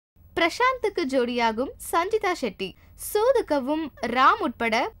பிரசாந்துக்கு ஜோடியாகும் சஞ்சிதா ஷெட்டி. சோதுகவும் ராம்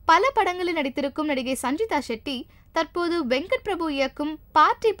உட்பட பல படங்களில் நடித்திருக்கும் நடிகை சஞ்சிதா ஷெட்டி தற்போது வெங்கட் பிரபு இயக்கும்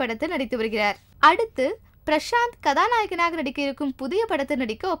பார்ட்டி படத்தில் நடித்து வருகிறார். அடுத்து பிரசாந்த் கதாநாயகனாக நடிக்க இருக்கும் புதிய படத்தில்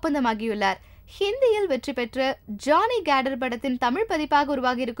நடிக்க ஒப்பந்தமாகியுள்ளார். ஹிந்தியில் வெற்றி பெற்ற ஜானி கேடர் படத்தின் தமிழ் பதிப்பாக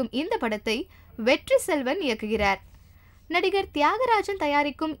உருவாகி இருக்கும் இந்த படத்தை வெற்றி செல்வன் இயக்குகிறார். நடிகர் தியாகராஜன்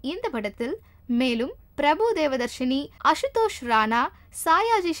தயாரிக்கும் இந்த படத்தில் மேலும் பிரபு தேவதர்ஷினி, அசுதோஷ் ராணா,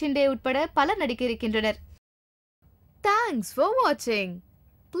 சாயாஜி ஷிண்டே உட்பட பலர் நடிக்க இருக்கின்றனர். Thanks for watching.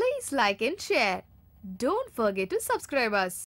 Please like and share. Don't forget to subscribe us.